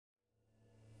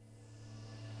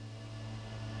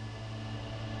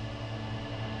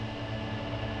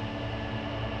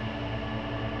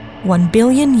1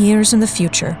 billion years in the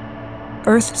future,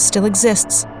 Earth still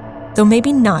exists, though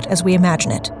maybe not as we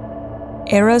imagine it.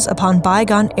 Eras upon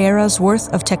bygone eras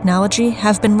worth of technology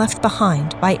have been left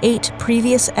behind by 8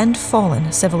 previous and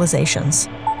fallen civilizations.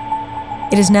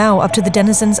 It is now up to the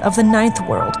denizens of the 9th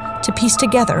world to piece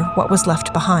together what was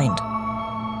left behind.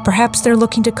 Perhaps they're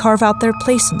looking to carve out their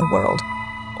place in the world,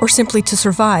 or simply to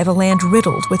survive a land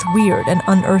riddled with weird and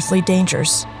unearthly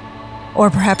dangers.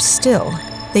 Or perhaps still,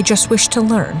 they just wish to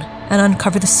learn and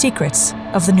uncover the secrets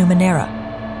of the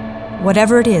Numenera.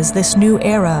 Whatever it is this new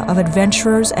era of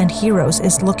adventurers and heroes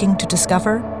is looking to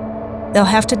discover, they'll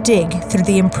have to dig through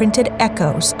the imprinted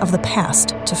echoes of the past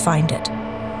to find it.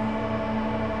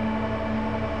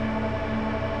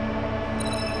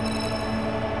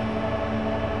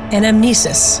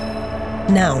 Anamnesis.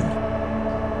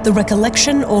 Noun. The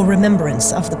recollection or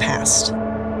remembrance of the past.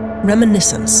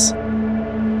 Reminiscence.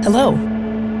 Hello,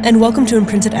 and welcome to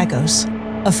Imprinted Echoes,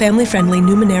 a family-friendly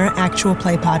Numenera actual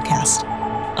play podcast.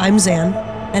 I'm Zan,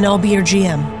 and I'll be your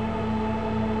GM.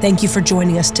 Thank you for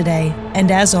joining us today, and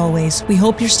as always, we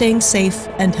hope you're staying safe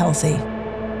and healthy.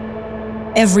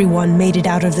 Everyone made it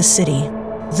out of the city,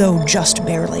 though just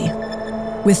barely.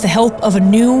 With the help of a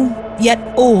new, yet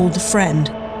old friend,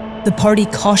 the party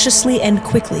cautiously and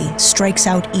quickly strikes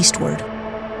out eastward.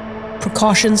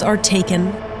 Precautions are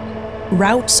taken,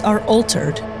 routes are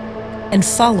altered, and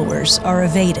followers are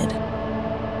evaded.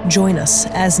 Join us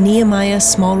as Nehemiah,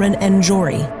 Smallren, and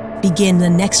Jory begin the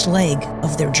next leg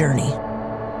of their journey.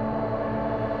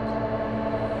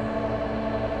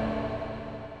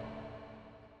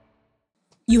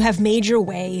 You have made your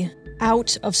way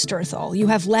out of Sturthal. You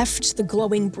have left the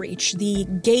glowing breach, the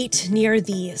gate near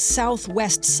the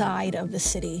southwest side of the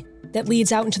city that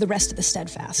leads out into the rest of the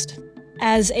Steadfast.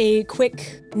 As a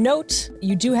quick note,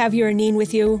 you do have your Anine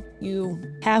with you. You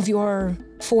have your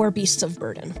 4 beasts of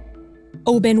burden.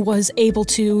 Oben was able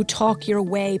to talk your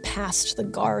way past the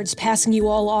guards, passing you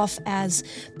all off as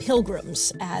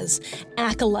pilgrims, as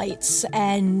acolytes,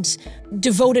 and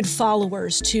devoted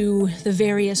followers to the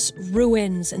various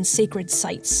ruins and sacred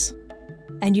sites.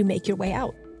 And you make your way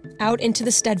out into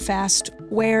the Steadfast,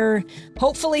 where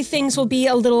hopefully things will be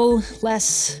a little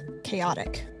less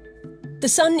chaotic. The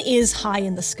sun is high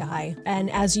in the sky, and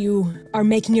as you are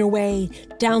making your way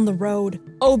down the road,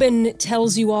 Oben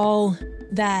tells you all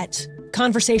that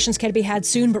conversations can be had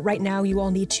soon, but right now you all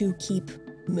need to keep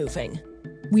moving.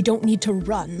 We don't need to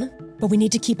run, but we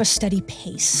need to keep a steady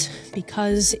pace,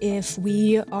 because if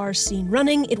we are seen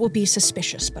running, it will be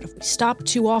suspicious. But if we stop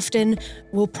too often,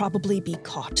 we'll probably be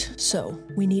caught. So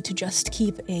we need to just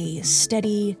keep a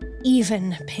steady,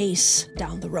 even pace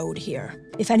down the road here.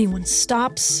 If anyone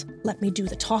stops, let me do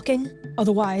the talking.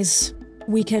 Otherwise,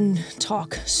 we can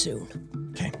talk soon.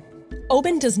 Okay.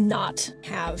 Oben does not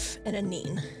have an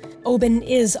Anine. Oben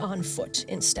is on foot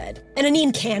instead. An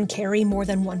Anine can carry more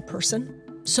than one person.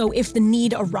 So if the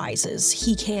need arises,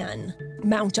 he can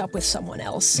mount up with someone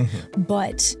else. Mm-hmm.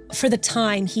 But for the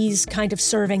time, he's kind of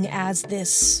serving as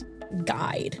this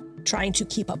guide, trying to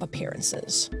keep up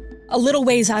appearances. A little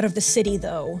ways out of the city,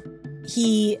 though,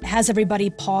 he has everybody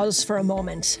pause for a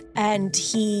moment, and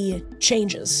he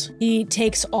changes. He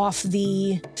takes off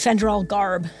the Fenderal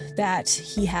garb that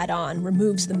he had on,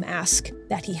 removes the mask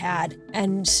that he had,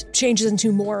 and changes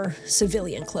into more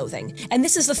civilian clothing. And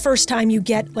this is the first time you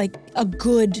get, a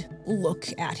good look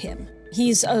at him.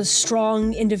 He's a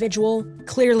strong individual,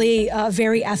 clearly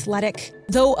very athletic,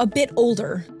 though a bit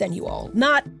older than you all.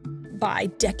 Not by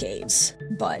decades,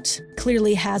 but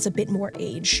clearly has a bit more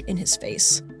age in his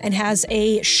face, and has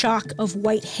a shock of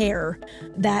white hair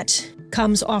that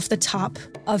comes off the top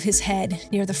of his head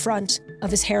near the front of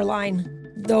his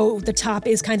hairline. Though the top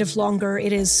is kind of longer,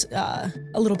 it is a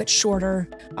little bit shorter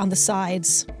on the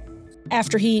sides.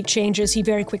 After he changes, he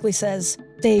very quickly says,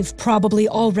 "They've probably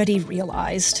already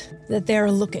realized that they're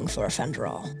looking for a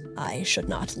Fenderal. I should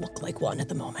not look like one at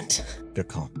the moment." Good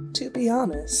call. To be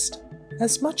honest,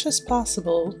 as much as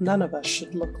possible, none of us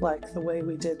should look like the way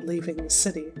we did leaving the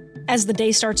city. As the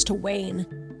day starts to wane,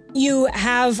 you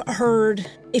have heard,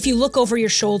 if you look over your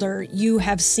shoulder, you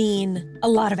have seen a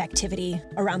lot of activity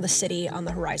around the city on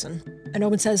the horizon. And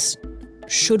Oben says,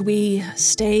 "Should we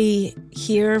stay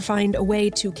here, find a way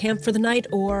to camp for the night,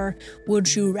 or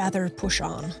would you rather push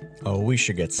on?" Oh, we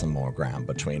should get some more ground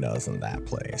between us and that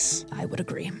place. I would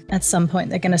agree. At some point,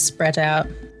 they're going to spread out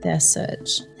their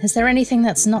search. Is there anything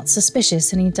that's not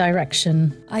suspicious, any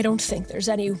direction? I don't think there's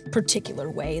any particular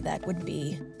way that would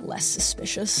be less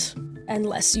suspicious,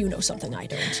 unless you know something I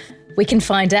don't. We can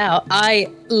find out. I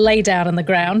lay down on the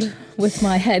ground with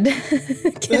my head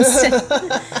against it,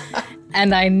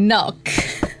 and I knock.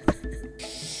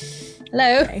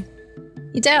 Hello? Okay.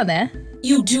 You down there?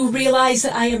 You do realize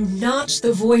that I am not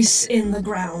the voice in the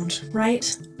ground,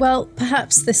 right? Well,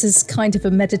 perhaps this is kind of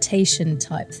a meditation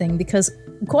type thing, because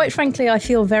quite frankly, I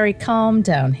feel very calm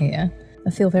down here. I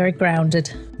feel very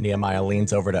grounded. Nehemiah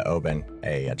leans over to Oben.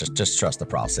 Hey, just trust the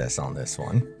process on this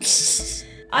one.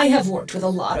 I have worked with a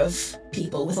lot of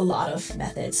people with a lot of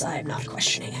methods. I am not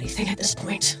questioning anything at this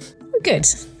point. Good.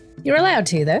 You're allowed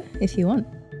to, though, if you want.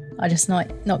 I just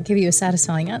not give you a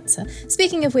satisfying answer.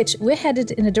 Speaking of which, we're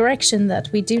headed in a direction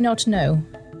that we do not know.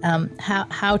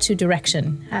 How to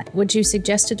direction? Would you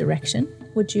suggest a direction?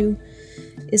 Would you?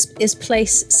 Is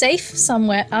place safe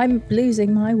somewhere? I'm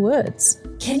losing my words.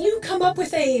 Can you come up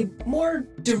with a more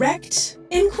direct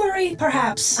inquiry,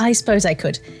 perhaps? I suppose I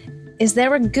could. Is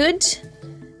there a good,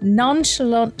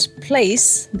 nonchalant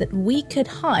place that we could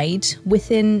hide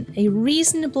within a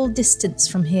reasonable distance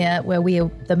from here where we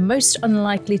are the most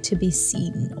unlikely to be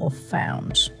seen or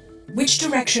found? Which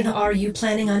direction are you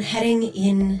planning on heading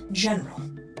in general?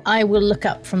 I will look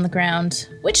up from the ground.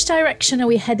 Which direction are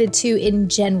we headed to in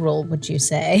general, would you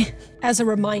say? As a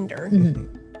reminder,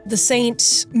 the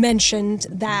saint mentioned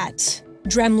that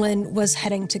Dremlin was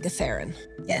heading to Gatherin.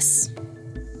 Yes.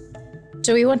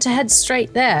 Do we want to head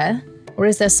straight there? Or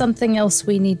is there something else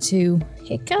we need to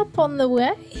pick up on the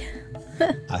way?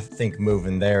 I think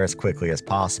moving there as quickly as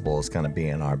possible is going to be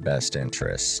in our best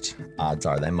interest. Odds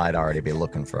are they might already be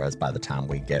looking for us by the time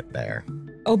we get there.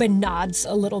 Oben nods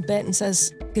a little bit and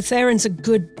says, Gatherin's a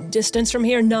good distance from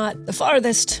here, not the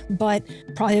farthest, but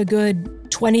probably a good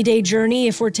 20-day journey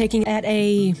if we're taking it at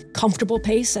a comfortable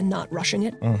pace and not rushing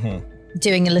it.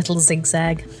 Doing a little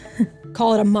zigzag.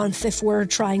 Call it a month if we're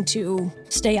trying to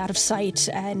stay out of sight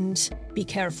and be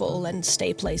careful and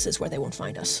stay places where they won't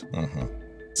find us.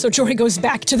 So Jory goes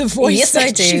back to the voice Yes, I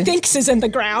that do. she thinks is in the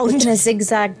ground. A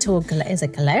zigzag to is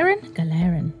it Galerin?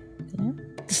 Galerin.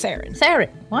 Gatherin.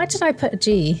 Therin. Why did I put a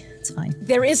G? It's fine.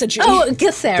 There is a G. Oh,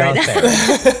 Gatherin.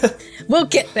 Gatherin. We'll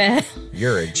get there.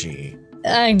 You're a G.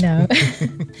 I know.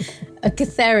 A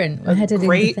Gatherin. We're headed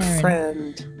Great in Gatherin.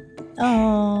 friend.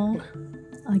 Oh,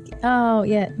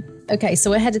 yeah. Okay, so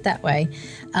we're headed that way.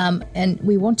 And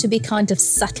we want to be kind of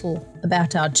subtle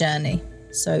about our journey.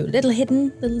 So little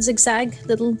hidden, little zigzag,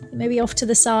 little maybe off to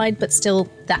the side, but still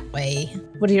that way.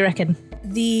 What do you reckon?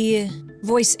 The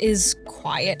voice is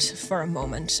quiet for a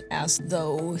moment, as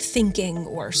though thinking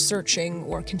or searching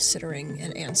or considering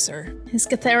an answer. Is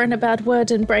Gatherin a bad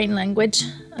word in brain language?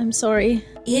 I'm sorry.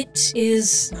 It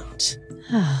is not.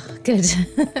 Good.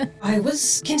 I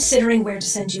was considering where to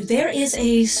send you. There is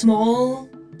a small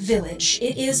village.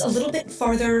 It is a little bit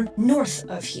farther north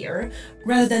of here,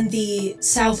 rather than the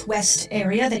southwest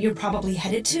area that you're probably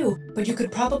headed to, but you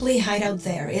could probably hide out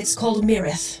there. It's called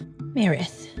Mirith.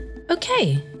 Mirith.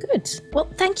 Okay, good. Well,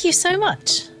 thank you so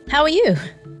much. How are you?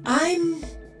 I'm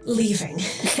leaving.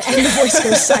 And the voice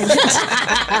goes silent.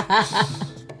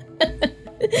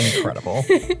 Incredible.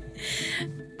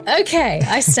 Okay,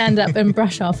 I stand up and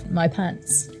brush off my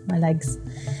pants, my legs.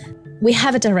 We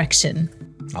have a direction.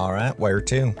 All right, where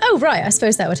to? Oh, right, I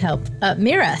suppose that would help.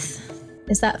 Mirith.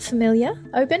 Is that familiar,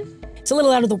 Oben? It's a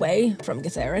little out of the way from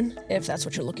Gatherin, if that's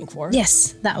what you're looking for.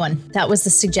 Yes, that one. That was the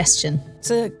suggestion.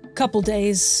 It's a couple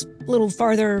days, a little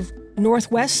farther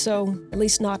northwest, so at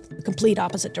least not the complete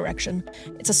opposite direction.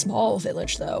 It's a small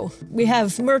village, though. We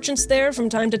have merchants there from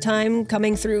time to time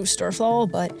coming through Sturfall,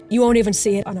 but you won't even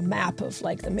see it on a map of,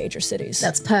 like, the major cities.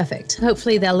 That's perfect.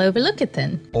 Hopefully they'll overlook it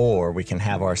then. Or we can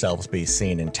have ourselves be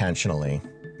seen intentionally.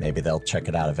 Maybe they'll check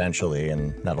it out eventually,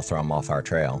 and that'll throw them off our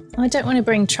trail. I don't want to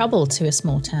bring trouble to a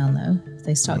small town, though. If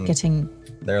they start getting...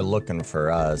 They're looking for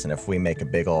us, and if we make a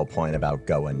big old point about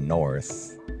going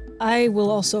north... I will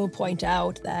also point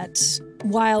out that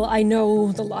while I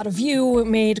know the lot of you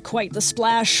made quite the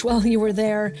splash while you were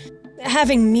there,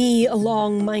 having me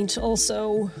along might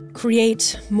also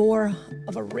create more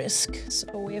of a risk.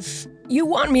 So if you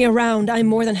want me around, I'm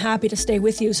more than happy to stay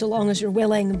with you so long as you're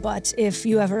willing, but if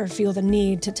you ever feel the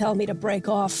need to tell me to break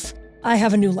off, I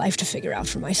have a new life to figure out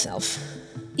for myself.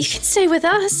 You can stay with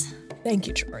us. Thank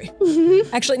you, Jory.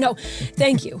 Actually, no,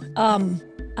 thank you.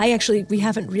 We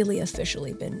haven't really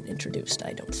officially been introduced,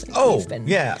 I don't think. Oh, We've been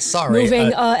yeah, sorry.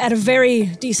 moving at a very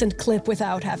decent clip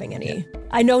without having any... Yeah.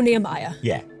 I know Nehemiah.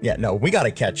 Yeah, no, we gotta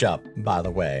catch up, by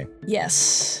the way.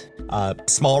 Yes.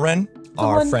 Smallren,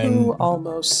 our one friend... who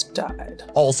almost died.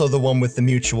 Also the one with the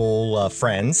mutual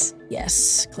friends.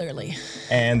 Yes, clearly.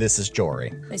 And this is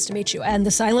Jory. Nice to meet you. And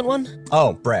the silent one?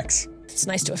 Oh, Brex. It's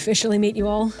nice to officially meet you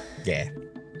all. Yeah.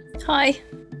 Hi.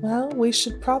 Well, we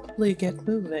should probably get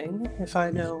moving. If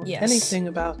I know Yes. anything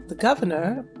about the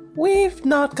governor, we've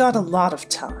not got a lot of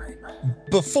time.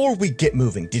 Before we get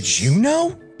moving, did you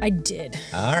know? I did.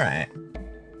 All right.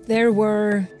 there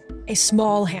were a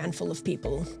small handful of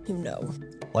people who know.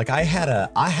 Like I had a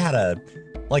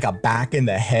like a back in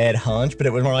the head hunch, but it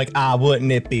was more like,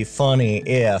 wouldn't it be funny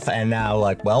if, and now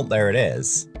like, well, there it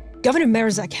is. Governor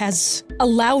Merzak has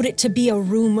allowed it to be a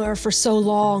rumor for so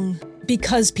long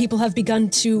because people have begun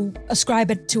to ascribe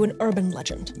it to an urban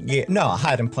legend. Yeah, no,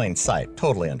 hide in plain sight.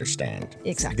 Totally understand.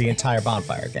 Exactly. The entire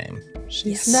bonfire game.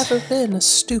 She's never been a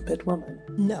stupid woman.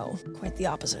 No, quite the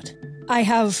opposite. I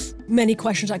have many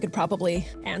questions I could probably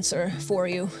answer for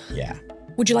you. Yeah.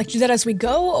 Would you like to do that as we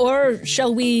go, or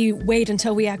shall we wait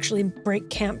until we actually break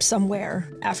camp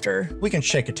somewhere after? We can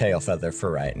shake a tail feather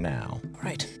for right now. All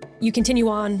right. You continue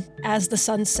on as the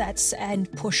sun sets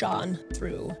and push on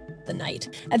through the night.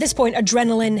 At this point,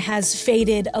 adrenaline has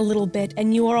faded a little bit,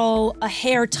 and you are all a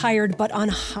hair tired but on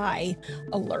high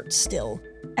alert still.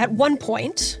 At one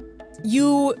point,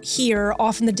 you hear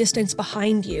off in the distance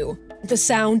behind you the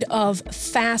sound of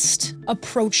fast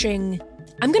approaching,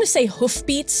 I'm going to say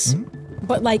hoofbeats,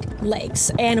 but like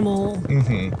legs, animal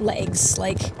legs,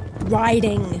 like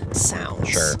riding sounds.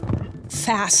 Sure.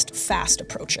 Fast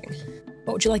approaching.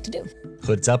 What would you like to do?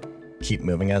 Hoods up, keep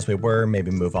moving as we were,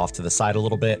 maybe move off to the side a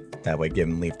little bit. That way give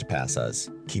them leave to pass us.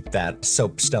 Keep that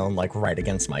soapstone like right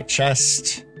against my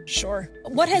chest. Sure.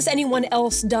 What has anyone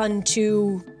else done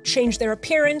to change their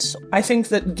appearance? I think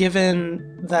that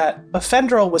given that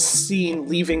Offendrel was seen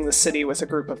leaving the city with a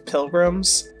group of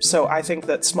pilgrims, so I think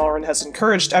that Smallren has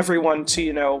encouraged everyone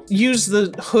to, use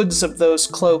the hoods of those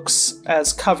cloaks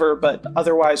as cover, but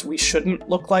otherwise we shouldn't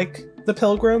look like the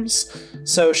pilgrims.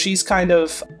 So she's kind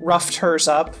of roughed hers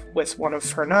up with one of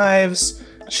her knives.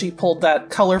 She pulled that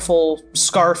colorful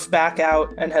scarf back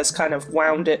out and has kind of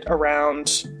wound it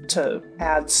around to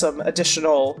add some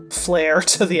additional flair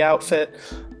to the outfit.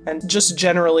 And just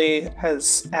generally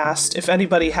has asked if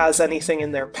anybody has anything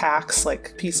in their packs,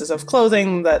 like pieces of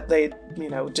clothing that they,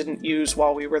 didn't use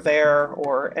while we were there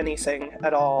or anything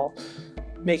at all.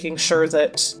 Making sure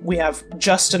that we have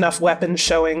just enough weapons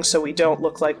showing so we don't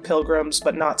look like pilgrims,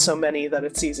 but not so many that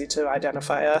it's easy to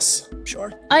identify us.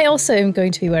 Sure. I also am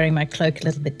going to be wearing my cloak a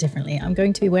little bit differently. I'm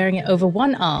going to be wearing it over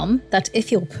one arm, that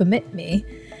if you'll permit me,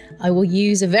 I will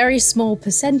use a very small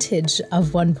percentage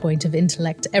of 1 point of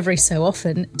intellect every so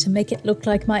often to make it look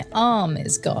like my arm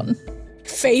is gone.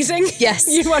 Phasing? Yes.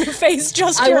 You want to phase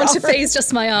just I your want arm? to phase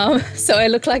just my arm, so I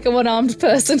look like a one-armed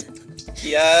person.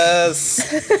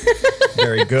 Yes.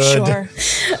 Very good.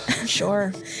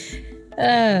 Sure.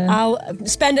 I'll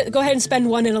go ahead and spend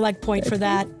 1 intellect point for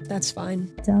that. That's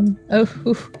fine. Done. Oh.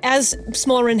 Oof. As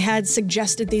Smallren had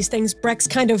suggested these things, Brex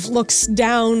kind of looks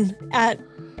down at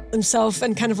himself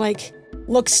and kind of like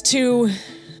looks to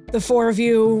the four of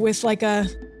you with like a,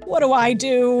 what do I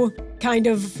do? Kind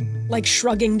of like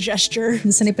shrugging gesture.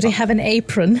 Does anybody have an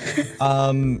apron?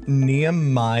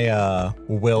 Nehemiah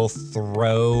will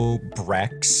throw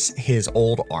Brex his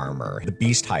old armor, the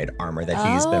beast hide armor that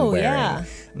he's been wearing,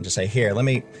 and just say, here, let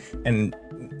me, and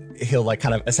he'll like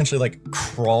kind of essentially like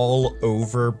crawl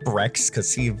over Brex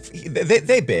because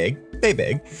they big,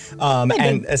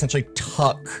 and essentially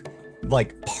tuck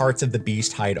like parts of the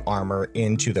beast hide armor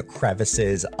into the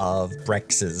crevices of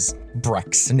Brex's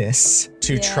Brexness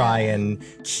to try and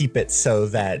keep it so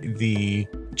that the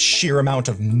sheer amount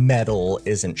of metal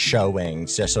isn't showing,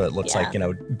 just so it looks like,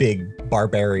 big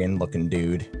barbarian looking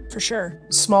dude. For sure.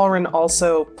 Smallren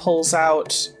also pulls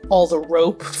out all the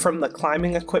rope from the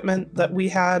climbing equipment that we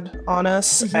had on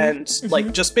us and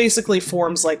just basically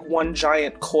forms like one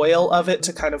giant coil of it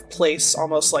to kind of place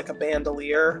almost like a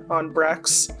bandolier on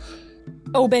Brex.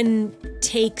 Oben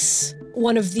takes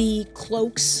one of the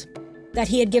cloaks that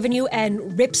he had given you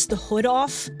and rips the hood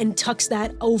off and tucks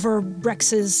that over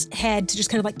Brex's head to just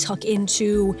kind of like tuck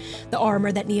into the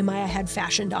armor that Nehemiah had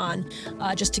fashioned on,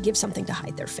 just to give something to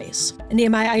hide their face. And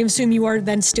Nehemiah, I assume you are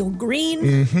then still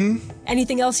green?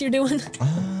 Anything else you're doing?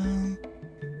 I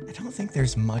don't think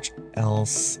there's much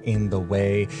else in the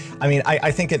way. I mean,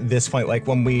 I think at this point, like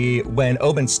when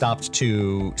Oben stopped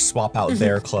to swap out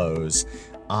their clothes,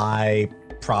 I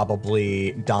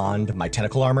probably donned my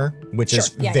tentacle armor, which is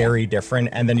very different.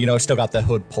 And then, still got the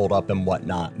hood pulled up and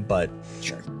whatnot, but,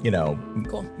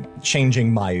 Cool.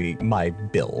 changing my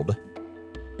build.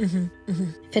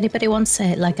 If anybody wants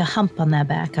like a hump on their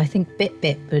back, I think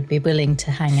Bit would be willing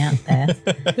to hang out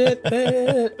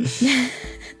there.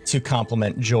 To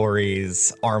complement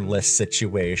Jory's armless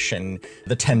situation,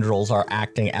 the tendrils are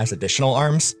acting as additional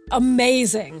arms.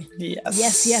 Amazing.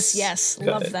 Yes. Good.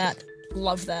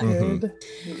 Love that.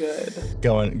 Good.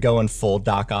 Going full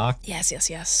Doc Ock.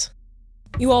 Yes.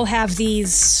 You all have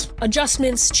these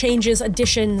adjustments, changes,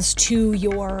 additions to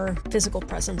your physical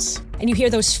presence. And you hear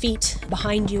those feet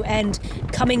behind you, and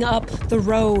coming up the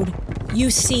road,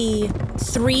 you see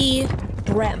 3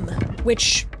 Brem,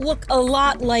 which look a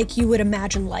lot like you would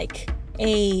imagine like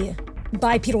a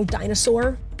bipedal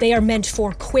dinosaur. They are meant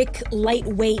for quick,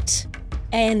 lightweight,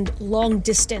 and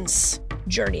long-distance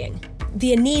journeying.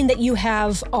 The Anine that you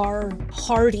have are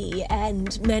hardy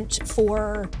and meant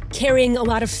for carrying a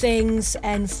lot of things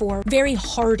and for very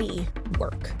hardy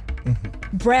work.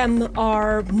 Brem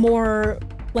are more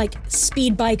like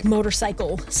speed bike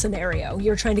motorcycle scenario.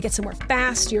 You're trying to get somewhere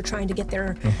fast, you're trying to get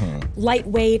there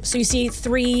lightweight. So you see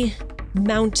 3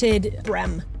 mounted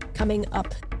Brem coming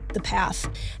up the path,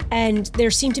 and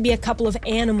there seem to be a couple of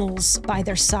animals by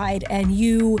their side, and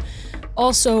you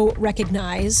also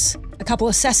recognize a couple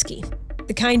of Seski,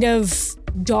 the kind of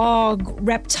dog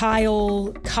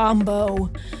reptile combo.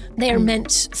 They are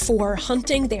meant for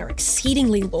hunting. They are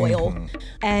exceedingly loyal,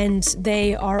 and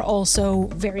they are also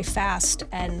very fast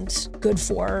and good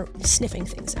for sniffing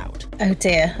things out. Oh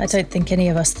dear, I don't think any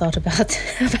of us thought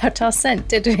about our scent,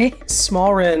 did we?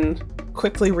 Smallrin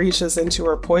quickly reaches into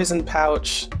her poison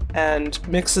pouch and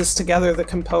mixes together the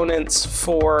components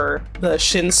for the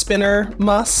shin spinner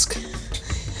musk.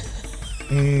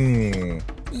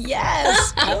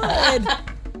 Yes, good.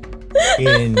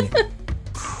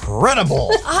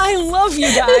 Incredible. I love you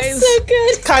guys. So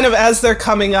good. Kind of as they're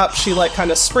coming up, she like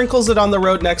kind of sprinkles it on the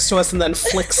road next to us and then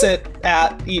flicks it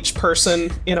at each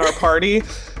person in our party.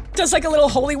 Does like a little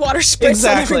holy water spritz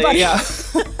Exactly, on everybody. yeah.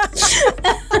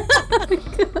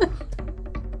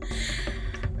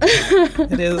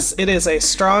 It is a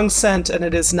strong scent, and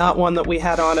it is not one that we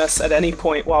had on us at any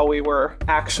point while we were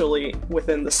actually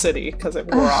within the city, because it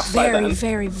wore off by then.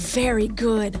 Very, very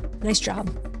good. Nice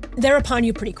job. They're upon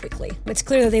you pretty quickly. It's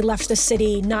clear that they left the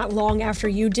city not long after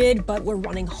you did, but were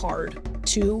running hard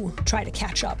to try to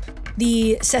catch up.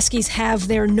 The Seskis have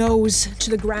their nose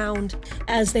to the ground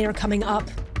as they are coming up.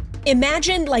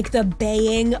 Imagine like the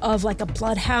baying of like a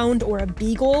bloodhound or a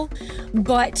beagle,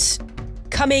 but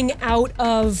coming out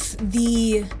of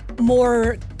the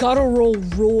more guttural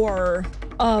roar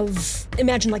of,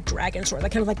 imagine like dragons roar,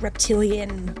 that kind of like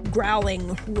reptilian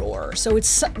growling roar. So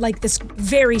it's like this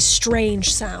very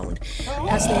strange sound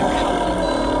as they are coming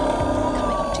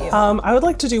up to you. I would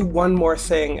like to do one more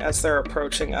thing as they're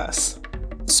approaching us.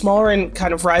 Smallrin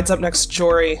kind of rides up next to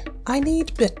Jory. I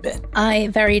need Bit-Bit. I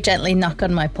very gently knock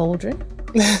on my pauldron.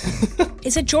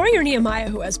 Is it Jory or Nehemiah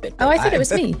who has Bit-Bit? Oh, I thought it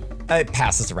was me. It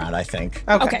passes around, I think.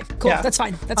 Okay, cool. Yeah. That's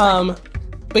fine. That's fine.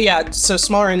 But yeah, so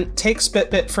Smallrin takes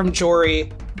Bit-Bit from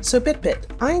Jory. So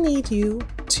Bit-Bit, I need you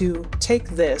to take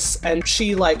this. And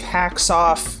she like hacks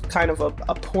off kind of a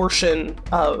portion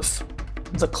of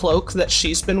the cloak that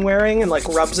she's been wearing and like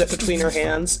rubs it between her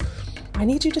hands. I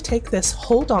need you to take this,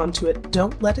 hold on to it,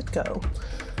 don't let it go.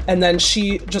 And then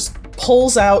she just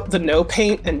pulls out the no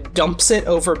paint and dumps it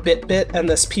over Bit-Bit and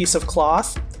this piece of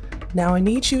cloth. Now I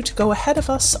need you to go ahead of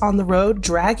us on the road,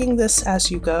 dragging this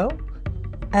as you go.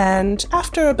 And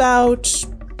after about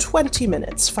 20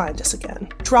 minutes, find us again.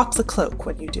 Drop the cloak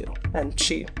when you do. And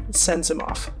she sends him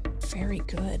off. Very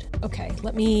good. Okay,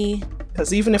 let me...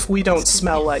 Because even if we don't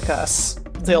smell like us,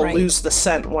 they'll Right. lose the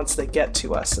scent once they get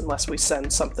to us unless we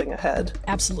send something ahead.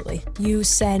 Absolutely. You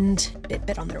send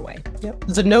Bit-Bit on their way. Yep.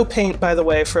 The no paint, by the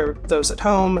way, for those at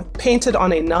home, painted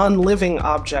on a non-living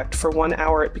object for 1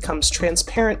 hour, it becomes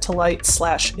transparent to light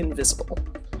 / invisible.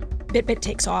 Bit-Bit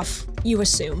takes off, you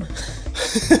assume.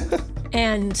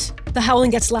 And the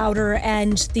howling gets louder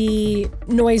and the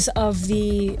noise of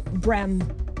the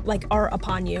Brem like are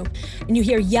upon you. And you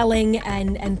hear yelling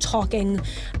and talking,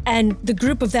 and the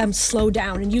group of them slow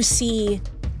down, and you see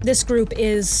this group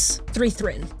is 3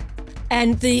 Thrin.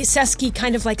 And the Seski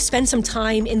kind of like spend some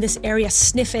time in this area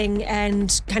sniffing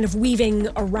and kind of weaving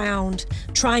around,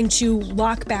 trying to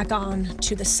lock back on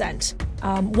to the scent.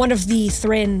 One of the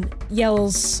Thrin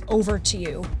yells over to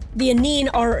you. The Anine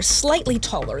are slightly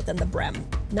taller than the Brem,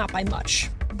 not by much,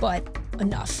 but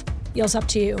enough. Yells up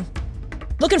to you.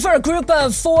 Looking for a group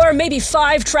of 4, maybe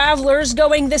 5 travelers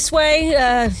going this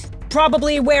way,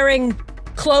 probably wearing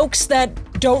cloaks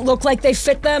that don't look like they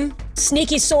fit them.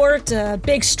 Sneaky sort,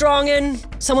 big strongin',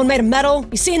 someone made of metal.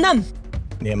 You seen them?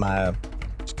 Nehemiah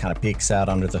just kind of peeks out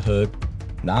under the hood.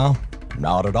 No,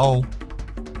 not at all.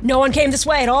 No one came this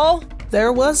way at all?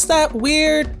 There was that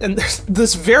weird, and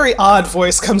this very odd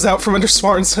voice comes out from under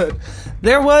Smallrin's hood.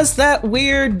 There was that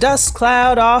weird dust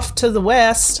cloud off to the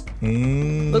west.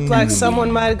 Looked like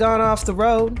someone might have gone off the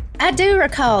road. I do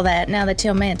recall that now that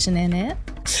you're mentioning it.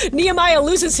 Nehemiah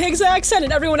loses his accent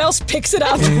and everyone else picks it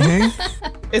up.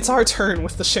 It's our turn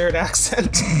with the shared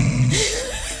accent.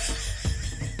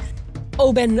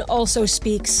 Oben also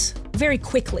speaks very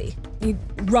quickly. He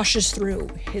rushes through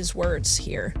his words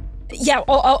here. Yeah,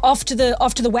 off to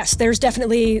the west. There's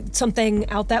definitely something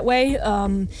out that way.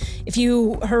 If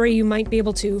you hurry, you might be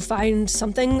able to find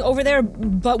something over there.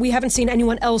 But we haven't seen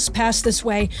anyone else pass this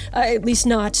way. At least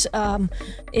not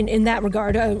in that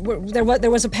regard. There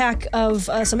was a pack of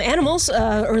some animals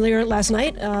earlier last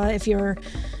night. If you're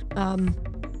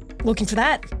looking for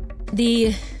that,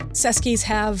 the Seskis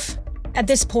have, at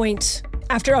this point,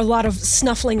 after a lot of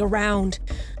snuffling around,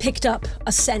 picked up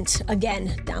a scent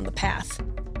again down the path.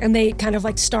 And they kind of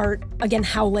like start again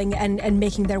howling and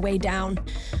making their way down.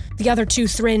 The other two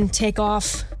Thrin take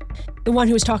off. The one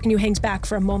who was talking to you hangs back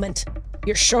for a moment.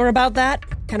 You're sure about that?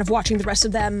 Kind of watching the rest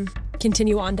of them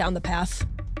continue on down the path.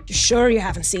 You're sure you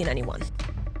haven't seen anyone?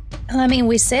 Well, I mean,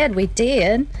 we said we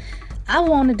did. I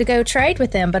wanted to go trade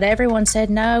with them, but everyone said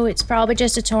no, it's probably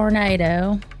just a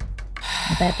tornado.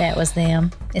 I bet that was them.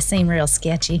 It seemed real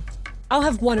sketchy. I'll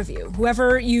have one of you,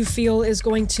 whoever you feel is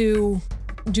going to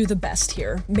do the best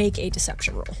here, make a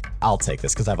deception roll. I'll take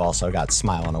this because I've also got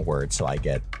smile on a word, so I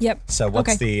get. Yep. So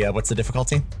what's the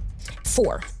difficulty?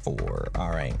 4. 4. All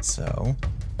right. So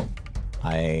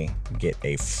I get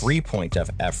a free point of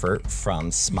effort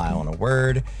from smile on a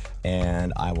word,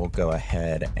 and I will go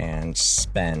ahead and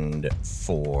spend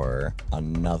for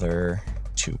another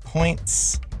 2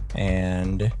 points.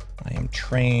 And I am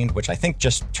trained, which I think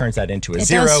just turns that into a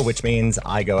 0, which means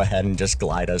I go ahead and just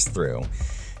glide us through.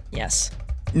 Yes.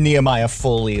 Nehemiah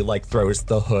fully throws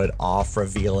the hood off,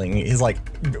 revealing his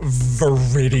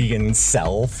viridian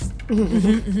self.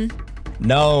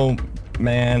 No,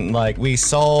 man, we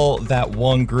saw that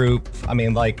one group. I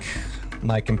mean, my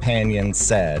companion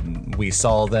said, we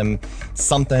saw them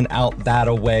something out that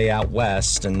away out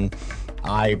west, and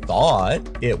I thought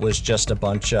it was just a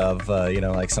bunch of,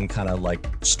 some kind of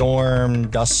storm,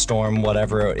 dust storm,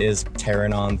 whatever it is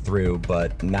tearing on through.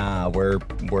 But nah, we're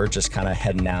just kind of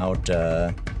heading out,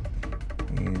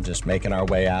 just making our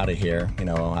way out of here.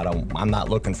 I'm not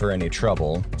looking for any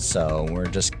trouble, so we're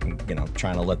just,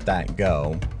 trying to let that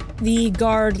go. The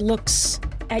guard looks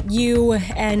at you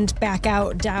and back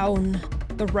out down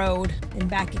the road and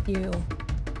back at you,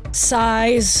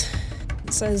 sighs,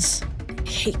 and says,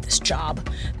 hate this job,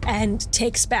 and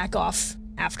takes back off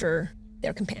after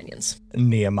their companions.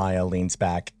 Nehemiah leans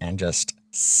back and just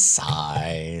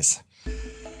sighs.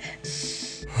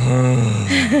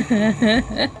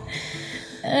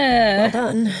 Well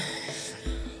done.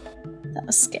 That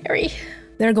was scary.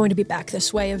 They're going to be back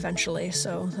this way eventually,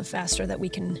 so the faster that we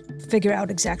can figure out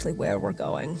exactly where we're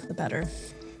going, the better.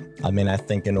 I mean, I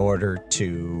think in order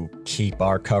to keep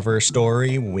our cover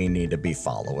story, we need to be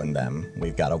following them.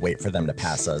 We've got to wait for them to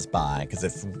pass us by, because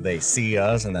if they see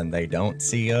us and then they don't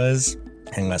see us,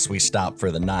 unless we stop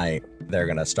for the night, they're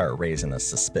going to start raising a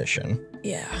suspicion.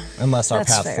 Yeah. Unless our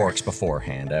path forks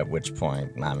beforehand, at which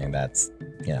point, I mean, that's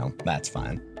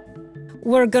fine.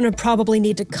 We're going to probably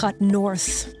need to cut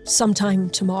north sometime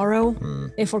tomorrow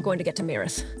if we're going to get to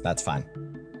Mirith. That's fine.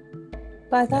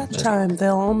 By that time,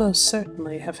 they'll almost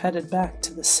certainly have headed back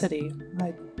to the city.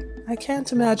 I can't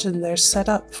imagine they're set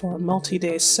up for a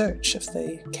multi-day search if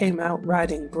they came out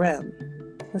riding Bren.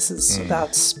 This is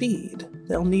about speed.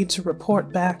 They'll need to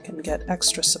report back and get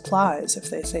extra supplies if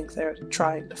they think they're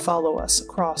trying to follow us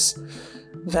across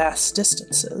vast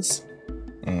distances.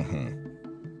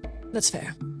 That's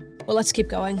fair. Well, let's keep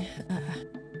going.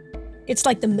 It's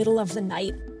the middle of the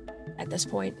night at this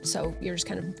point, so you're just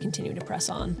kind of continuing to press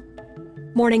on.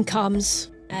 Morning comes,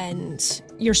 and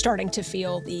you're starting to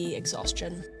feel the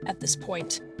exhaustion at this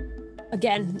point.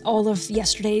 Again, all of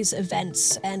yesterday's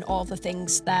events and all the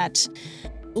things that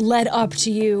led up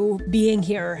to you being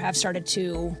here have started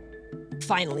to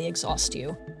finally exhaust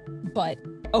you. But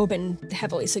Oben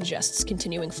heavily suggests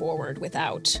continuing forward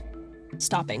without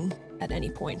stopping at any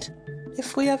point.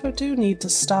 If we ever do need to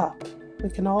stop, we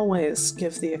can always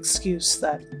give the excuse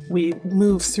that we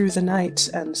move through the night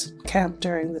and camp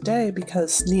during the day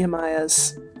because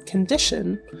Nehemiah's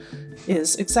condition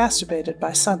is exacerbated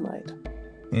by sunlight.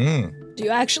 Do you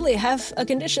actually have a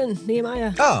condition,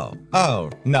 Nehemiah?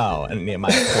 Oh, no. And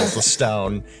Nehemiah pulls the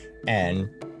stone, and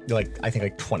I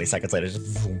think 20 seconds later,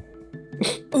 just boom.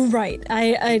 Right.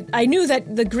 I knew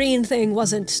that the green thing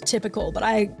wasn't typical,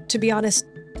 but to be honest,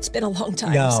 it's been a long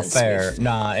time since fair.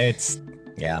 Nah,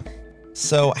 yeah.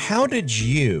 So how did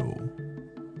you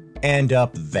end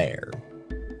up there?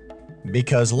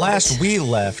 Because last we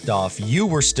left off, you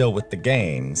were still with the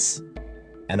games,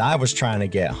 and I was trying to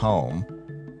get home.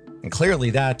 And clearly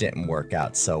that didn't work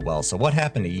out so well. So what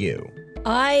happened to you?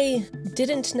 I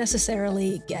didn't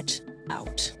necessarily get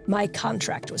out. My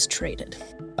contract was traded.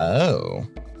 Oh.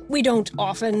 We don't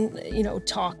often,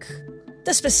 talk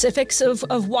the specifics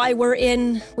of why we're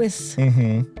in with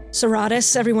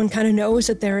Seratus. Everyone kind of knows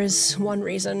that there is one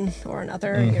reason or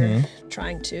another. You're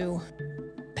trying to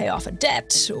pay off a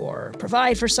debt or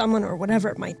provide for someone or whatever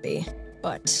it might be.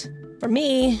 But for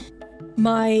me,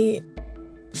 my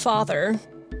father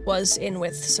was in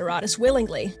with Seratus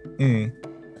willingly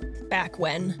back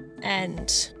when,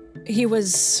 and he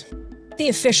was... The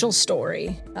official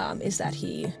story is that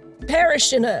he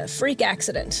perished in a freak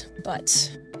accident,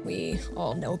 but we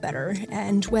all know better.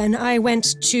 And when I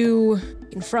went to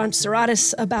confront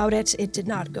Seratus about it, it did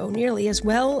not go nearly as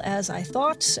well as I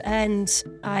thought, and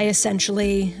I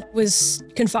essentially was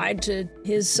confined to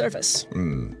his service.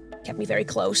 Kept me very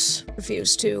close,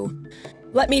 refused to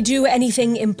let me do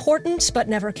anything important, but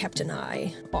never kept an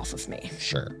eye off of me.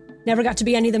 Sure. Never got to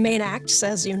be any of the main acts,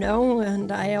 as you know,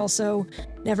 and I also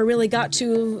never really got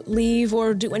to leave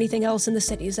or do anything else in the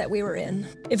cities that we were in.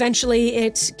 Eventually,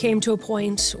 it came to a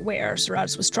point where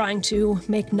Seratus was trying to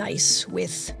make nice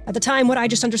with, at the time, what I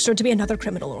just understood to be another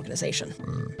criminal organization.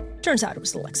 Turns out it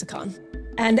was the Lexicon.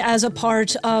 And as a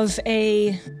part of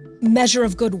a measure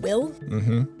of goodwill,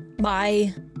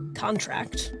 my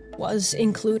contract was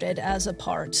included as a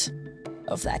part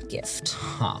of that gift.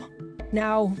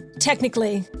 Now,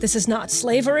 technically, this is not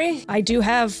slavery. I do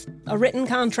have a written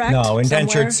contract. No,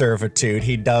 indentured somewhere. servitude.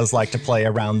 He does like to play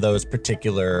around those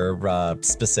particular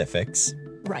specifics.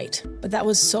 Right, but that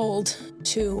was sold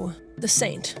to the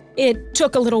saint. It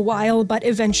took a little while, but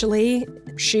eventually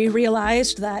she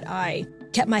realized that I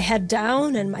kept my head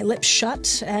down and my lips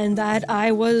shut, and that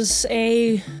I was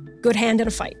a good hand in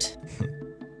a fight.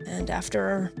 And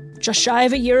after just shy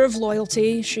of a year of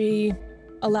loyalty, she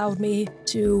allowed me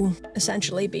to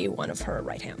essentially be one of her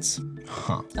right hands.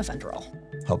 A Fenderal.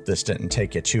 Hope this didn't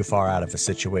take you too far out of a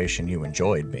situation you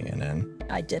enjoyed being in.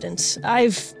 I didn't.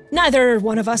 Neither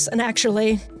one of us, and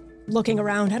actually, looking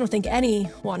around, I don't think any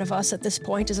one of us at this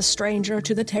point is a stranger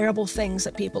to the terrible things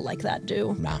that people like that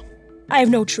do. Nah. I have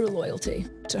no true loyalty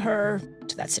to her,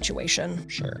 to that situation.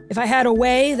 Sure. If I had a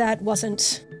way that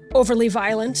wasn't overly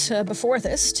violent before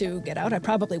this to get out, I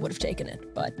probably would have taken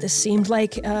it. But this seemed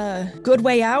like a good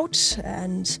way out,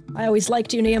 and I always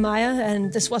liked you, Nehemiah,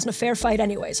 and this wasn't a fair fight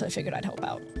anyway, so I figured I'd help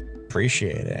out.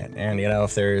 Appreciate it. And,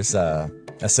 if there's a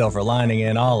silver lining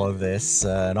in all of this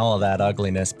and all of that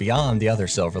ugliness beyond the other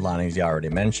silver linings you already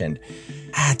mentioned,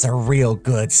 that's a real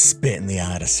good spit in the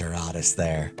eye to Seratus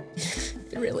there.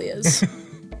 It really is.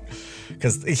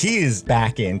 Because he's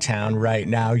back in town right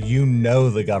now. You know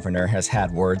the governor has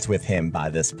had words with him by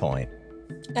this point.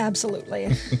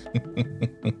 Absolutely.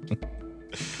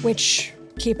 Which,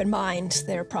 keep in mind,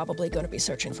 they're probably going to be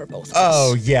searching for both of us.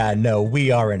 Oh, yeah, no,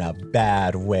 we are in a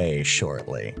bad way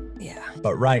shortly. Yeah.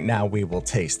 But right now we will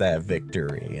taste that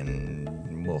victory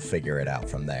and we'll figure it out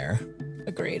from there.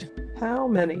 Agreed. How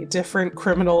many different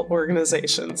criminal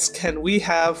organizations can we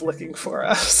have looking for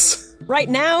us? Right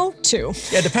now, 2.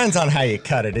 Yeah, it depends on how you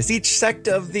cut it. Is each sect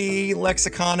of the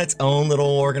Lexicon its own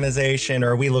little organization,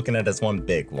 or are we looking at it as one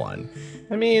big one?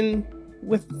 I mean,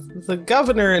 with the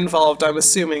governor involved, I'm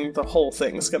assuming the whole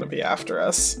thing's going to be after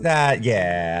us.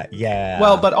 Yeah.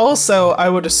 Well, but also, I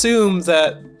would assume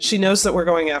that she knows that we're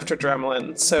going after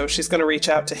Dremlin, so she's going to reach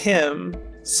out to him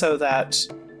so that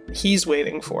he's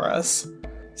waiting for us.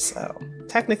 So,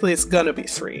 technically, it's going to be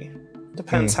 3.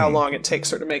 Depends how long it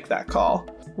takes her to make that call.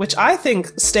 Which I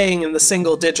think staying in the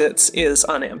single digits is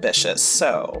unambitious.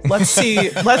 So let's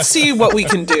see what we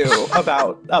can do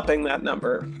about upping that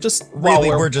number. Just really,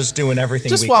 we're just doing everything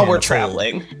just we while can we're to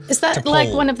traveling. Is that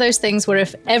like one of those things where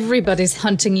if everybody's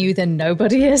hunting you, then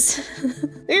nobody is?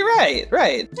 You're right.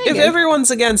 If everyone's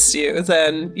against you,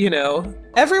 then,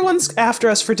 everyone's after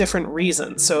us for different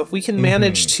reasons. So if we can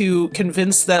manage to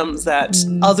convince them that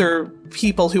other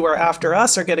people who are after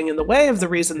us are getting in the way of the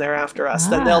reason they're after us,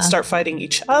 then they'll start fighting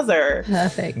each other.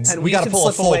 Perfect. And we got to pull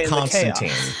a slip full away in the Constantine.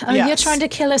 chaos. Oh, Yes. you're trying to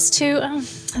kill us too? Oh,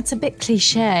 that's a bit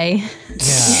cliche.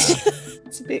 Yeah.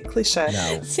 It's a bit cliche.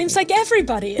 No. Seems like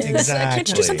everybody is. Exactly. Can't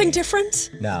you do something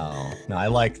different? No, I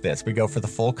like this. We go for the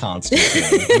full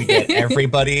Constantine. We get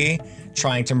everybody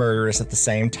trying to murder us at the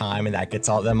same time, and that gets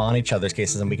all them on each other's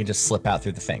cases, and we can just slip out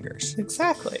through the fingers.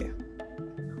 Exactly.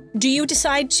 Do you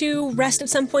decide to rest at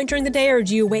some point during the day, or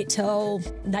do you wait till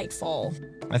nightfall?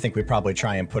 I think we probably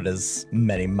try and put as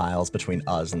many miles between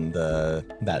us and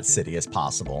that city as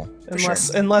possible.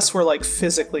 Unless we're like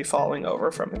physically falling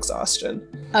over from exhaustion.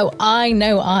 Oh, I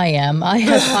know I am. I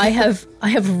have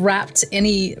wrapped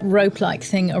any rope-like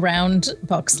thing around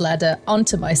Box Ladder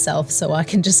onto myself so I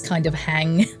can just kind of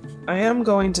hang. I am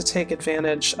going to take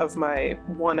advantage of my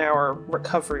 1 hour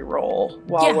recovery roll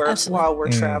while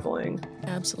we're traveling.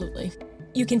 Absolutely.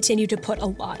 You continue to put a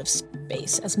lot of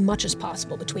space, as much as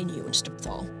possible, between you and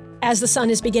Sturthal. As the sun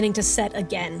is beginning to set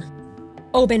again,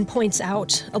 Oben points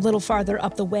out a little farther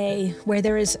up the way where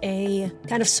there is a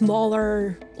kind of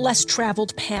smaller, less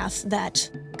traveled path that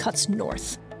cuts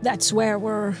north. That's where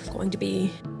we're going to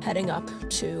be heading up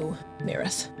to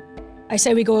Mirith. I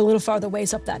say we go a little farther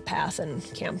ways up that path and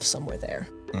camp somewhere there.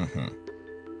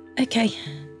 Mm-hmm. Okay.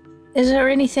 Is there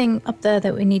anything up there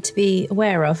that we need to be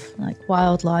aware of, like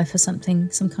wildlife or something,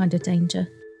 some kind of danger?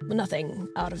 Nothing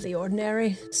out of the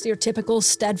ordinary. It's your typical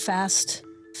steadfast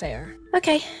fare.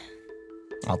 Okay.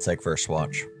 I'll take first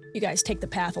watch. You guys take the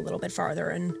path a little bit farther,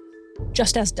 and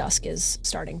just as dusk is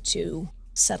starting to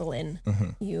settle in,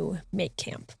 you make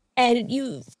camp. And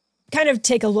you kind of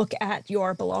take a look at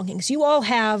your belongings. You all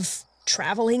have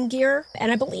traveling gear,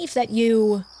 and I believe that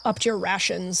you upped your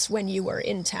rations when you were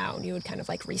in town. You had kind of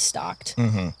like restocked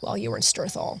while you were in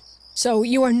Sturthal. So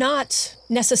you are not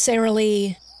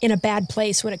necessarily in a bad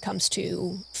place when it comes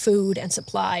to food and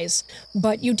supplies,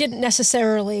 but you didn't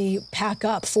necessarily pack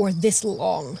up for this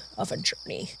long of a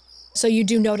journey. So you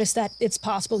do notice that it's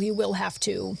possible you will have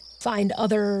to find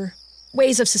other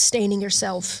ways of sustaining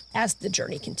yourself as the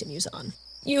journey continues on.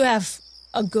 You have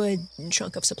a good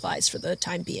chunk of supplies for the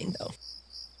time being, though.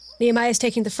 Nehemiah's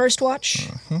taking the first watch.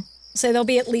 Say there'll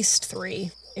be at least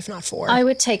 3, if not 4. I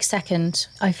would take second.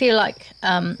 I feel like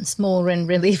Smallrin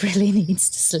really, really needs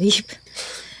to sleep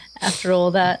after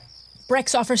all that.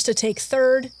 Brex offers to take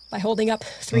third by holding up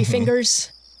 3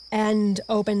 fingers, and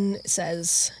Oben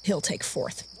says he'll take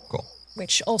 4th. Cool.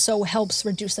 Which also helps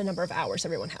reduce the number of hours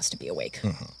everyone has to be awake.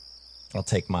 I'll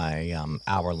take my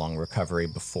hour-long recovery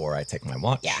before I take my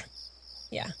watch. Yeah.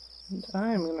 And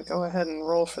I'm going to go ahead and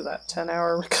roll for that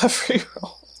 10-hour recovery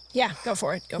roll. Yeah, go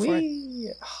for it. Go for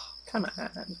it. Oh, come on.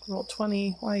 Roll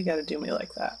 20. Why you got to do me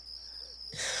like that?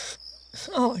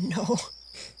 Oh, no.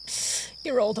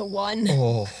 You rolled a 1.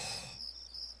 Oh.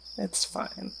 It's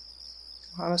fine.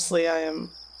 Honestly, I am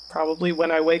probably,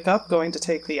 when I wake up, going to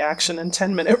take the action and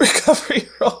 10-minute recovery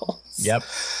roll. Yep.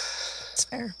 It's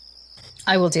fair.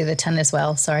 I will do the 10 as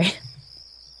well, sorry.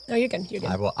 No, you're good. You're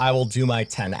good. I will do my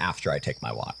 10 after I take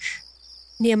my watch.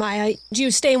 Nehemiah, do you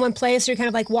stay in one place? Are you kind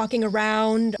of like walking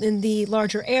around in the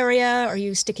larger area? Are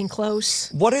you sticking close?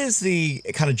 What is the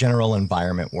kind of general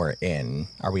environment we're in?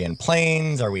 Are we in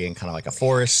plains? Are we in kind of like a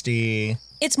foresty?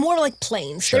 It's more like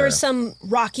plains. Sure. There are some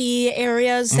rocky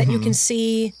areas that you can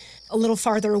see a little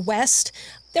farther west.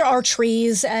 There are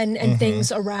trees and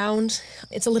things around.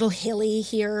 It's a little hilly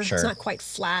here. Sure. It's not quite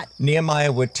flat.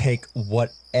 Nehemiah would take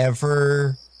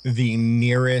whatever the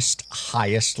nearest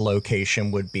highest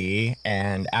location would be,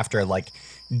 and after like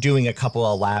doing a couple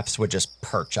of laps would just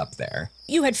perch up there.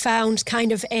 You had found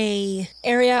kind of a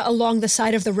area along the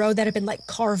side of the road that had been like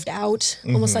carved out,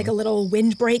 almost like a little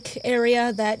windbreak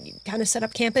area that you kind of set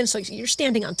up camp in. So you're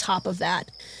standing on top of that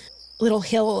little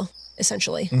hill,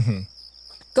 essentially.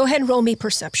 Go ahead and roll me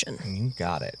perception. You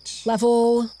got it.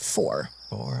 Level 4.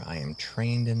 4. I am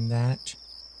trained in that.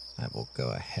 I will go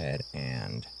ahead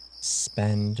and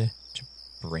spend to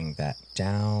bring that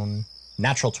down.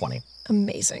 Natural 20.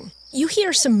 Amazing. You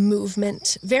hear some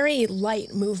movement, very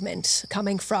light movement,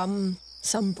 coming from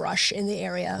some brush in the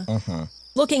area.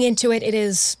 Looking into it, it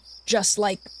is just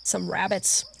like some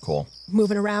rabbits. Cool.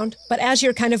 Moving around. But as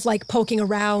you're kind of like poking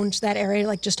around that area,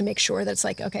 like just to make sure that it's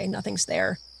like, okay, nothing's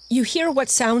there, you hear what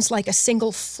sounds like a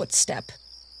single footstep.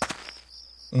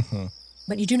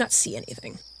 But you do not see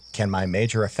anything. Can my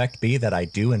major effect be that I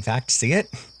do in fact see it?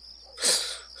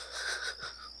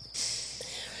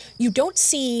 You don't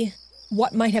see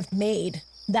what might have made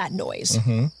that noise.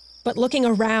 But looking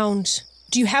around,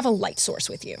 do you have a light source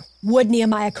with you? Would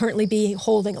Nehemiah currently be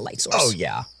holding a light source? Oh,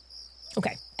 yeah.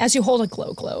 Okay. As you hold a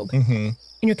glow globe, and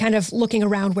you're kind of looking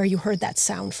around where you heard that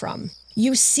sound from,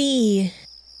 you see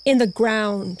in the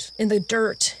ground, in the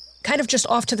dirt, kind of just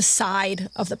off to the side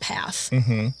of the path,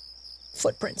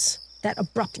 footprints that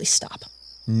abruptly stop.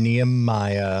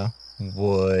 Nehemiah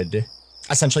would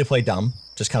essentially play dumb,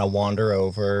 just kind of wander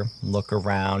over, look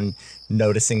around,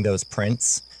 noticing those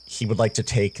prints. He would like to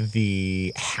take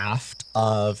the haft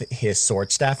of his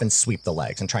sword staff and sweep the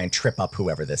legs and try and trip up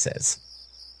whoever this is.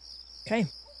 Okay.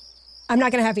 I'm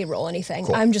not going to have you roll anything.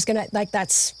 Cool. I'm just going to,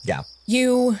 that's... Yeah.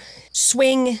 You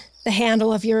swing the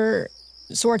handle of your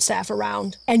sword staff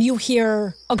around, and you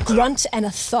hear a grunt and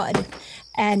a thud.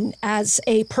 And as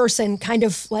a person kind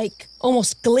of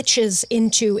almost glitches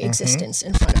into existence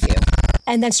in front of you,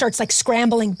 and then starts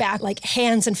scrambling back,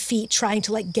 hands and feet trying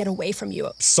to get away from you.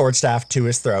 Sword staff to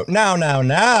his throat.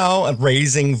 Now, a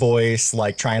raising voice,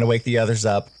 trying to wake the others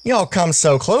up. Y'all come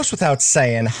so close without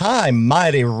saying hi,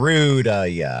 mighty rude,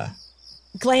 ya.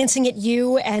 Glancing at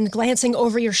you and glancing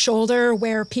over your shoulder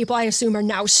where people I assume are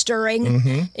now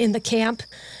stirring in the camp.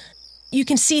 You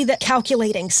can see that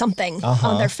calculating something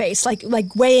on their face,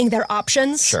 like weighing their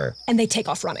options. Sure. And they take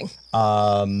off running.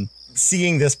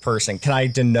 Seeing this person, can I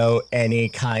denote any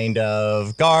kind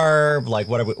of garb?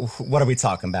 What are we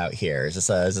talking about here? Is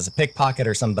this a pickpocket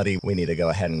or somebody we need to go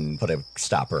ahead and put a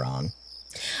stopper on?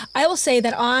 I will say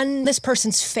that on this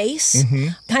person's face,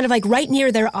 kind of right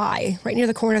near their eye, right near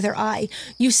the corner of their eye,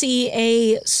 you see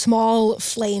a small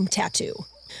flame tattoo,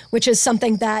 which is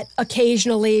something that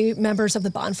occasionally members of the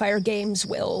Bonfire Games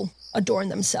will adorn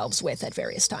themselves with at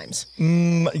various times.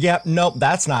 Yeah, nope,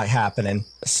 that's not happening.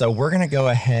 So we're going to go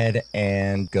ahead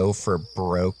and go for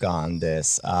broke on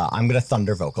this. I'm going to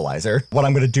thunder vocalizer. What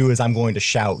I'm going to do is I'm going to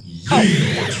shout,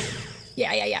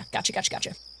 Yeah.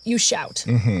 Gotcha. You shout,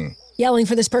 yelling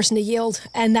for this person to yield.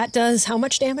 And that does how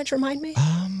much damage, remind me?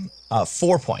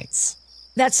 4 points.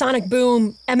 That sonic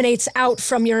boom emanates out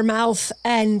from your mouth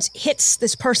and hits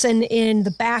this person in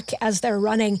the back as they're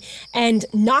running and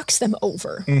knocks them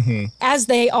over. As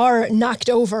they are knocked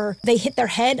over, they hit their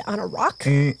head on a rock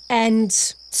and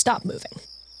stop moving.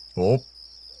 Oh,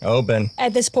 Oben.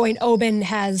 At this point, Oben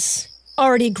has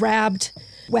already grabbed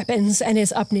weapons and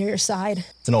is up near your side.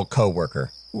 It's an old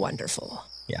co-worker. Wonderful.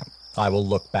 Yeah. I will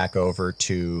look back over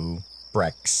to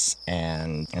Brex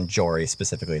and Jory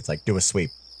specifically. It's do a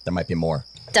sweep. There might be more.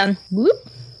 Done. Whoop.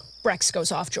 Brex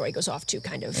goes off, Jory goes off to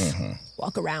kind of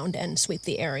walk around and sweep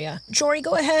the area. Jory,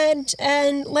 go ahead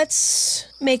and let's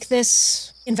make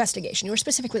this investigation. You were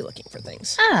specifically looking for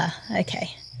things.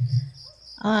 Okay.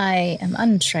 I am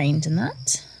untrained in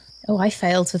that. Oh, I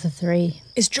failed with a 3.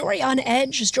 Is Jory on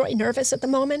edge? Is Jory nervous at the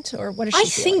moment? Or what is she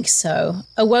feeling? Think so.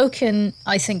 Awoken,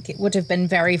 I think it would have been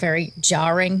very, very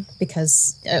jarring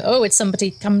because, it's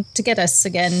somebody come to get us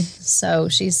again. So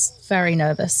she's very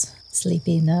nervous.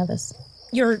 Sleepy, nervous.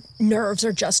 Your nerves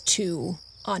are just too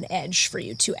on edge for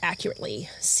you to accurately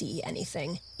see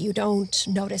anything. You don't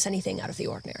notice anything out of the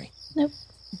ordinary. Nope.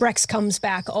 Brex comes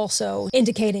back also,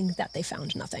 indicating that they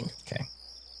found nothing. Okay.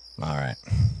 All right.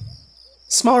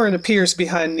 Smallrin appears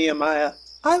behind Nehemiah.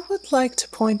 I would like to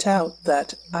point out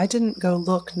that I didn't go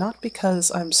look not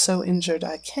because I'm so injured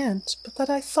I can't, but that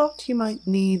I thought you might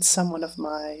need someone of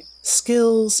my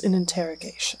skills in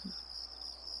interrogation.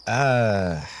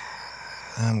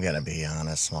 I'm gonna be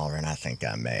honest, Smallrin. I think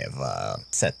I may have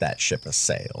set that ship a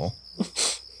sail.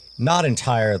 Not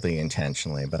entirely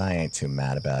intentionally, but I ain't too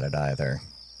mad about it either.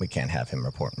 We can't have him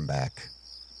reporting back.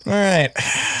 All right.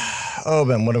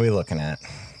 Oben, what are we looking at?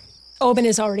 Oben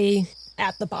is already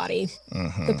at the body.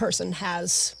 The person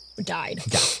has died.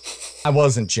 Yeah. I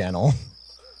wasn't gentle.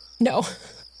 No.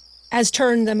 Has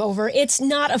turned them over. It's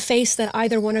not a face that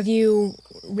either one of you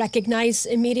recognize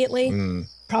immediately.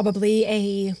 Probably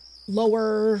a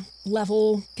lower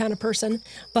level kind of person.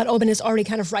 But Oben is already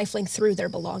kind of rifling through their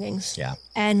belongings. Yeah.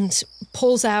 And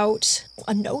pulls out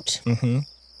a note.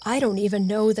 I don't even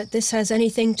know that this has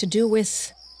anything to do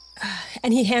with...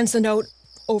 And he hands the note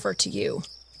over to you.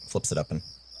 Flips it open.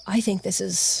 I think this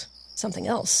is something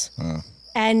else.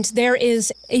 And there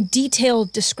is a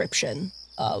detailed description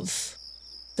of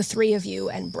the three of you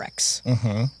and Brex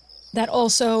that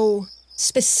also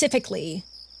specifically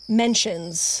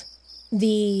mentions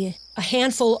a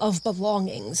handful of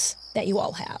belongings that you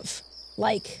all have,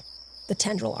 like the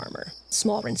tendril armor,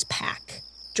 Smallrin's pack,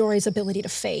 Jory's ability to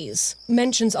phase,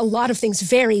 mentions a lot of things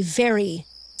very, very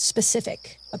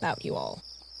specific about you all.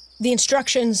 The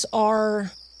instructions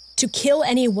are to kill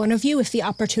any one of you if the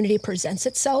opportunity presents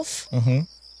itself.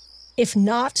 If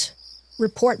not,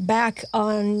 report back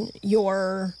on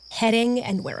your heading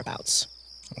and whereabouts.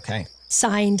 Okay.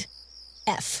 Signed,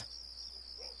 F.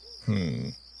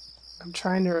 I'm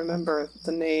trying to remember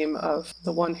the name of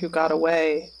the one who got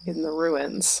away in the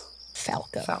ruins.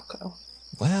 Falco.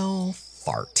 Well,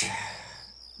 fart.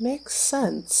 Makes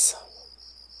sense.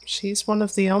 She's one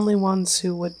of the only ones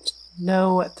who would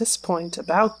know at this point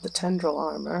about the tendril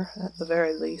armor, at the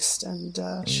very least,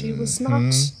 and she was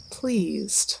not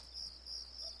pleased.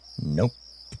 Nope.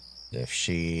 If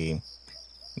she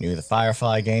knew the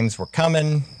Firefly games were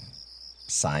coming,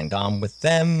 signed on with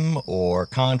them, or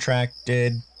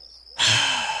contracted,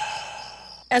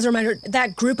 as a reminder,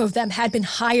 that group of them had been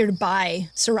hired by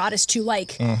Seratus to,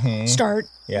 like, start,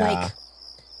 like,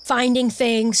 finding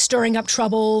things, stirring up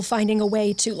trouble, finding a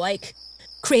way to, like,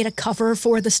 create a cover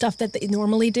for the stuff that they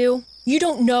normally do. You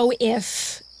don't know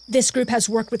if this group has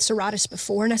worked with Seratus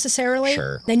before necessarily.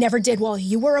 Sure. They never did while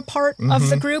you were a part of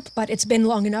the group, but it's been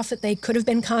long enough that they could have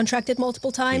been contracted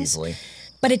multiple times. Easily.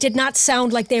 But it did not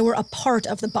sound like they were a part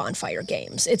of the Bonfire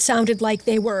Games. It sounded like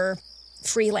they were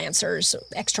freelancers,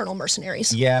 external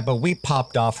mercenaries. Yeah, but we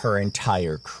popped off her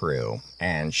entire crew,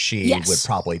 and she would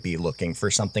probably be looking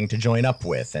for something to join up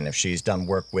with. And if she's done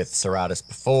work with Seratus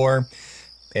before,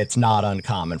 it's not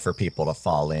uncommon for people to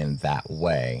fall in that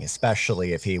way,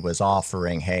 especially if he was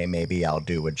offering, hey, maybe I'll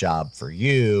do a job for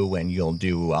you and you'll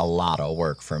do a lot of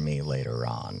work for me later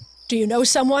on. Do you know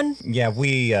someone? Yeah,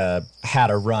 we had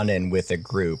a run-in with a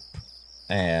group,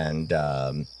 and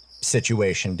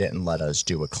situation didn't let us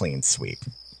do a clean sweep.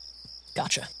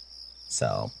 Gotcha.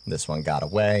 So this one got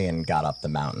away and got up the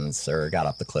mountains, or got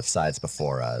up the cliff sides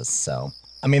before us. So,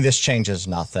 I mean, this changes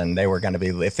nothing. They were going to be,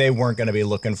 if they weren't going to be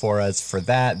looking for us for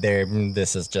that,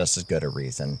 this is just as good a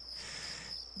reason.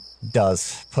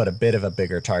 Does put a bit of a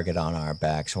bigger target on our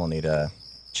backs. We'll need to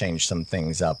change some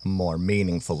things up more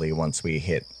meaningfully once we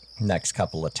hit next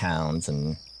couple of towns,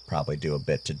 and probably do a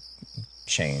bit to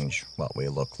change what we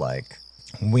look like.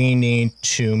 We need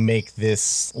to make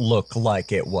this look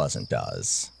like it wasn't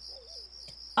us.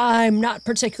 I'm not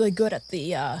particularly good at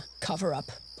the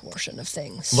cover-up portion of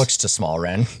things. Looks to Small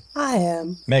Ren. I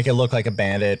am. Make it look like a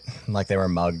bandit, like they were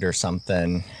mugged or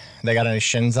something. They got any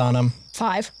shins on them?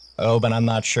 5. Oh, but I'm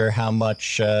not sure how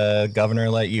much Governor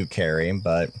let you carry,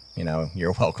 but, you know,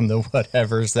 you're welcome to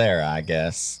whatever's there, I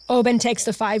guess. Oben takes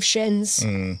the 5 shins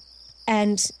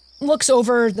and looks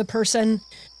over the person,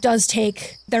 does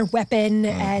take their weapon,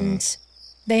 and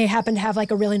they happen to have,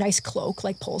 like, a really nice cloak,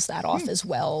 like, pulls that off as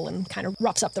well, and kind of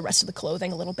roughs up the rest of the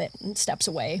clothing a little bit and steps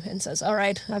away and says, all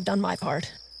right, I've done my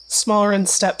part. Smallren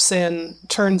steps in,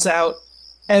 turns out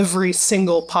every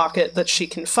single pocket that she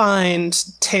can find,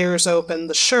 tears open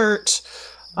the shirt,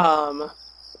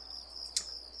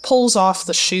 pulls off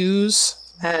the shoes,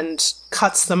 and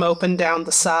cuts them open down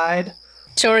the side.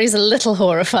 Jory's a little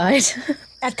horrified.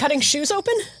 At cutting shoes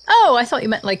open? Oh, I thought you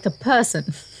meant like the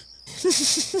person.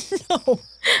 No.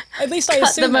 At least I Cut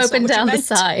assume them that's open not what down you the meant.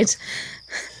 side.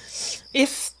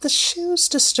 If the shoes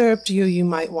disturbed you, you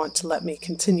might want to let me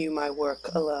continue my work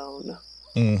alone.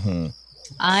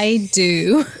 I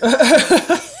do.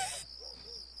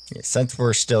 Since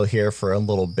we're still here for a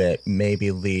little bit, maybe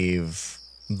leave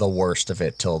the worst of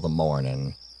it till the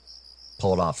morning.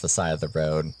 Pull it off the side of the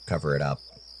road, cover it up.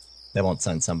 They won't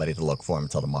send somebody to look for him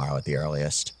till tomorrow at the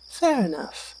earliest. Fair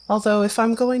enough. Although if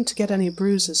I'm going to get any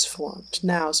bruises formed,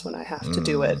 now's when I have to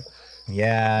do it.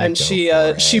 Yeah, And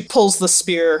she pulls the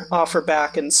spear off her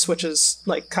back and switches,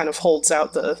 like, kind of holds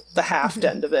out the haft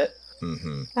end of it.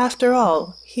 After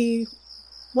all, he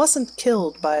wasn't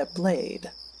killed by a blade.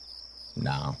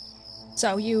 No.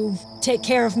 So you take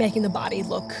care of making the body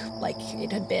look like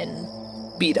it had been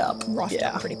Beat up. roughed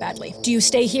up pretty badly. Do you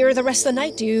stay here the rest of the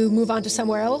night? Do you move on to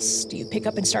somewhere else? Do you pick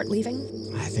up and start leaving?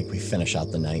 I think we finish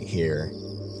out the night here.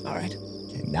 All right.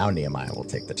 Okay, now Nehemiah will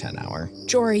take the 10-hour.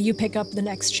 Jory, you pick up the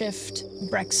next shift.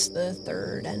 Brex the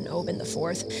 3rd and Oben the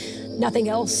 4th. Nothing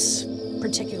else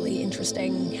particularly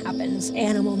interesting happens.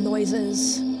 Animal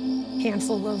noises,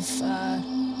 handful of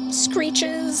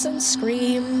screeches and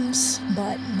screams,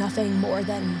 but nothing more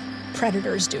than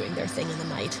predators doing their thing in the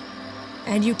night.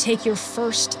 And you take your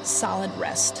first solid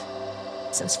rest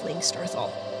since fleeing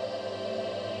Sturthal.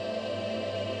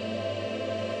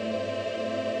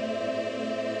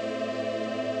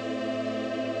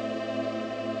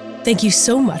 Thank you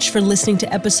so much for listening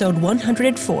to episode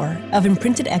 104 of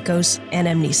Imprinted Echoes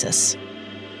Anamnesis.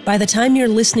 By the time you're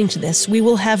listening to this, we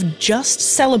will have just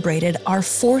celebrated our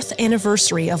 4th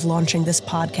anniversary of launching this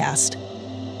podcast.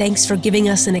 Thanks for giving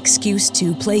us an excuse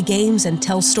to play games and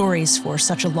tell stories for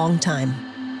such a long time.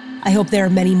 I hope there are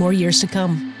many more years to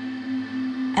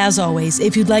come. As always,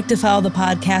 if you'd like to follow the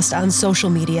podcast on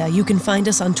social media, you can find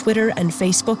us on Twitter and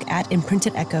Facebook at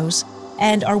Imprinted Echoes,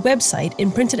 and our website,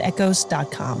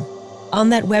 imprintedechoes.com. On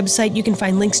that website, you can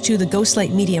find links to the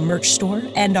Ghostlight Media merch store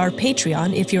and our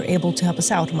Patreon if you're able to help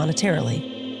us out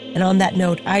monetarily. And on that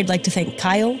note, I'd like to thank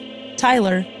Kyle,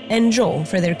 Tyler, and Joel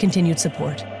for their continued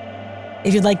support.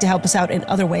 If you'd like to help us out in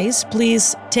other ways,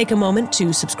 please take a moment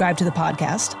to subscribe to the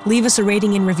podcast, leave us a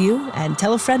rating and review, and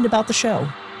tell a friend about the show.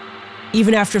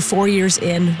 Even after 4 years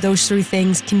in, those 3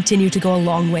 things continue to go a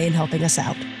long way in helping us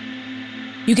out.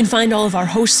 You can find all of our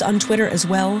hosts on Twitter as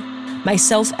well,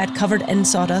 myself at Covered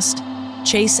Sawdust,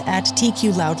 Chase at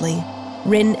TQ Loudly,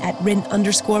 Rin at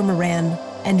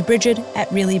Rin_Moran, and Bridget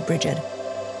at Really Bridget.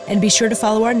 And be sure to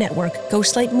follow our network,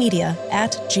 Ghostlight Media,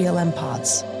 at GLM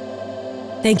Pods.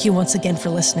 Thank you once again for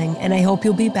listening, and I hope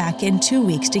you'll be back in 2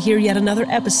 weeks to hear yet another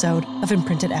episode of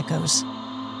Imprinted Echoes.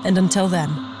 And until then,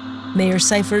 may your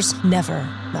ciphers never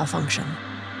malfunction.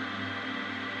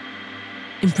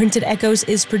 Imprinted Echoes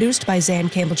is produced by Zan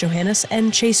Campbell-Johannes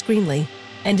and Chase Greenlee,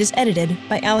 and is edited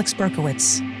by Alex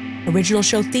Berkowitz. Original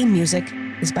show theme music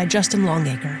is by Justin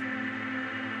Longacre.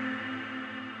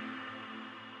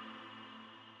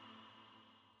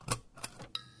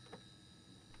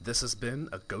 This has been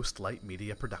a Ghostlight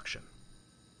Media production.